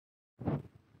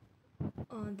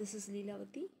This is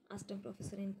Leelavati, Assistant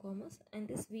Professor in Commerce, and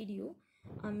this video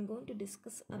I'm going to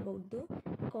discuss about the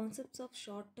concepts of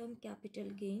short-term capital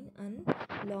gain and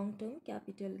long-term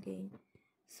capital gain.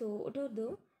 So, what are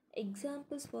the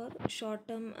examples for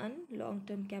short-term and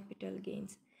long-term capital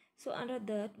gains? So, under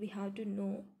that we have to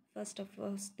know first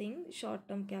thing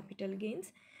short-term capital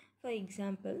gains. For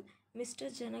example,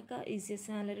 Mr. Janaka is a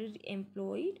salaried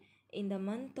employee in the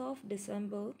month of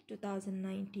December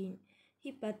 2019.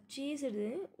 He purchased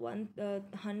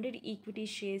 100 equity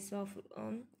shares of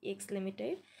X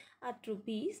Limited at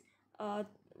rupees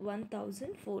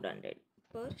 1400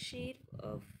 per share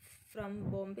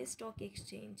from Bombay Stock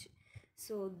Exchange.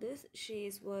 So this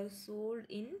shares were sold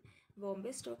in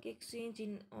Bombay Stock Exchange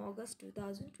in August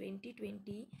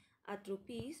 2020 at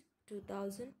rupees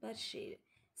 2000 per share.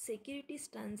 Securities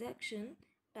transaction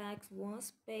tax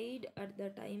was paid at the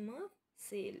time of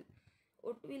sale.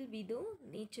 What will be the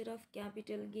nature of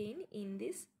capital gain in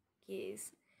this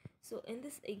case? So in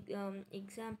this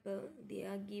example they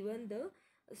are given the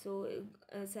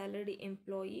salary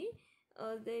employee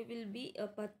they will be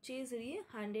purchased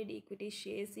 100 equity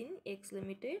shares in X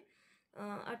Limited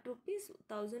at rupees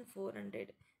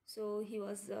 1400. So he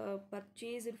was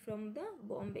purchased from the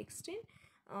Bombay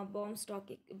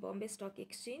Stock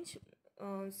Exchange.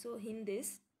 So in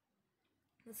this,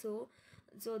 so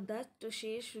that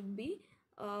share should be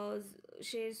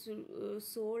shares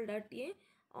sold at a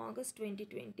August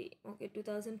 2020. Okay,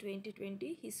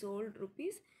 2020 he sold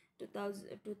rupees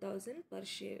 2000 per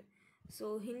share.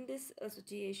 So in this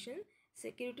situation,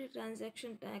 security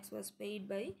transaction tax was paid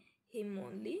by him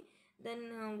only.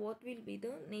 Then what will be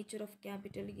the nature of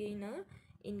capital gainer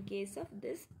in case of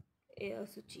this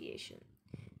situation?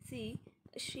 See,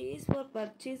 shares were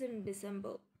purchased in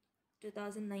December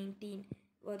 2019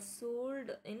 were sold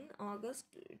in August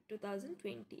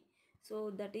 2020.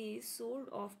 So that is sold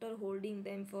after holding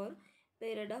them for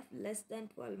period of less than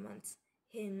 12 months.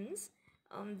 Hence,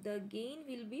 the gain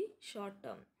will be short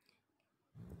term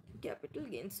capital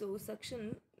gain. So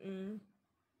section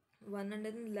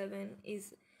 111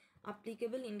 is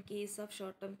applicable in case of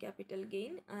short-term capital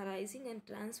gain arising and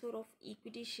transfer of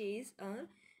equity shares or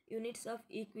units of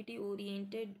equity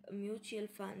oriented mutual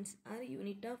funds or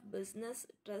unit of business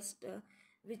trust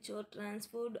which are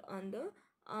transferred on the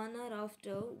honor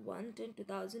after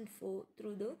 1/10/2004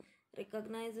 through the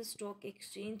recognized stock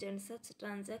exchange, and such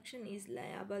transaction is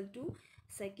liable to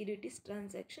securities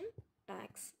transaction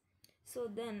tax. So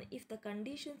then if the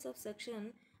conditions of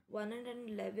section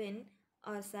 111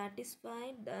 are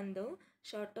satisfied, then the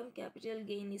short-term capital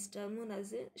gain is termed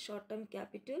as a short-term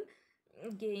capital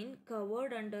gain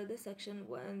covered under the section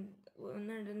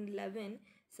 111.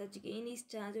 Such gain is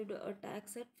charged a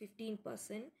tax at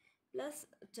 15% plus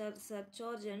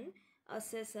surcharge and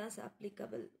assess as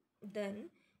applicable. Then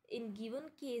in given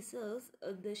cases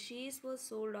the shares were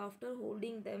sold after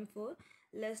holding them for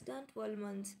less than 12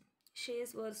 months.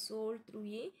 Shares were sold through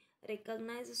a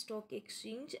recognized stock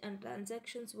exchange and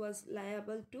transactions was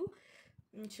liable to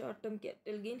short-term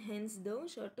capital gain. Hence, the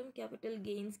short-term capital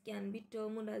gains can be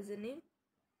termed as a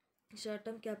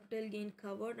short-term capital gain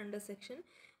covered under section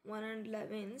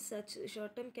 111. Such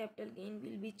short-term capital gain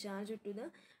will be charged to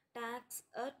the tax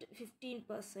at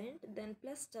 15%, then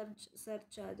plus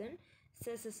surcharge and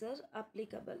cess are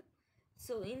applicable.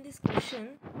 So in this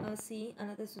question, see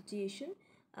another situation.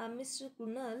 Mr.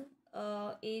 Kunal,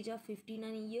 age of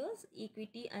 59 years,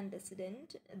 equity and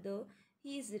resident. Though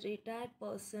he is a retired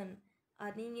person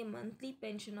earning a monthly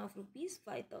pension of rupees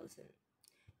 5000.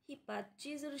 He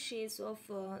purchased shares of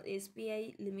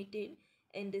SBI Limited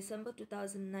in December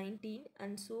 2019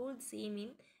 and sold same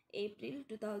in April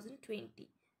 2020.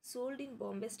 Sold in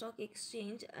Bombay Stock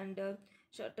Exchange and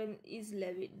short term is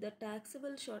levied. The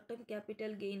taxable short term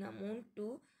capital gain amount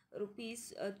to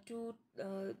rupees 2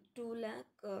 lakh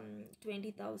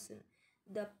 20,000.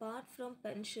 The part from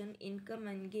pension income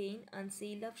and gain and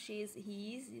sale of shares,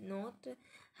 he is not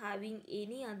having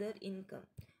any other income.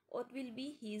 What will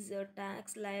be his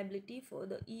tax liability for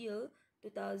the year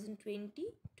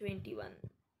 2020-21?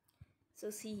 So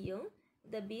see here,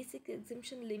 the basic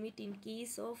exemption limit in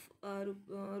case of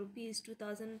rupees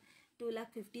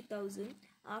 2,50,000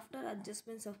 after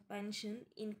adjustments of pension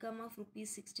income of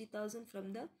rupees 60,000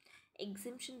 from the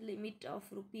exemption limit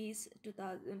of rupees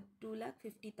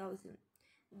 2,50,000.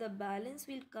 The balance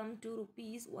will come to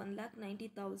rupees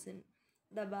 1,90,000.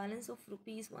 The balance of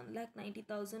rupees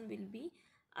 1,90,000 will be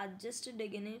adjusted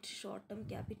against short-term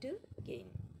capital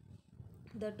gain.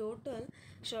 The total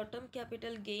short-term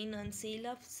capital gain on sale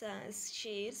of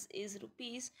shares is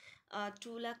rupees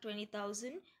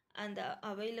 2,20,000 and the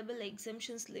available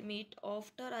exemptions limit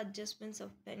after adjustments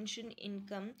of pension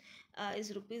income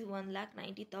is rupees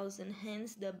 1,90,000.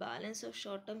 Hence, the balance of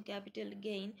short-term capital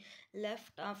gain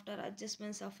left after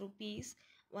adjustments of rupees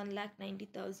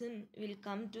 1,90,000 will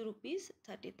come to rupees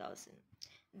 30,000.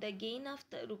 The gain of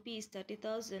the rupees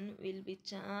 30,000 will be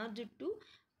charged to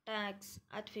tax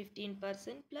at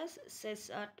 15% plus cess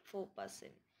at 4%.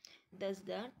 Thus,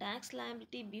 the tax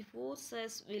liability before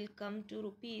cess will come to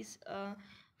rupees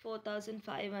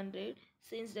 4,500,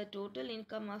 since the total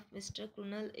income of Mr.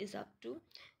 Krunal is up to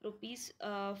rupees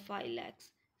 5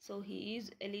 lakhs. So, he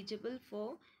is eligible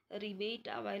for rebate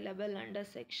available under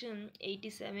section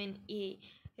 87A.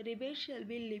 Rebate shall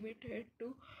be limited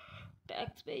to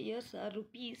taxpayers are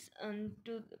rupees and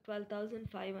to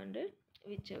 12,500,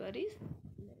 whichever is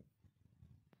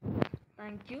less.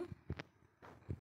 Thank you.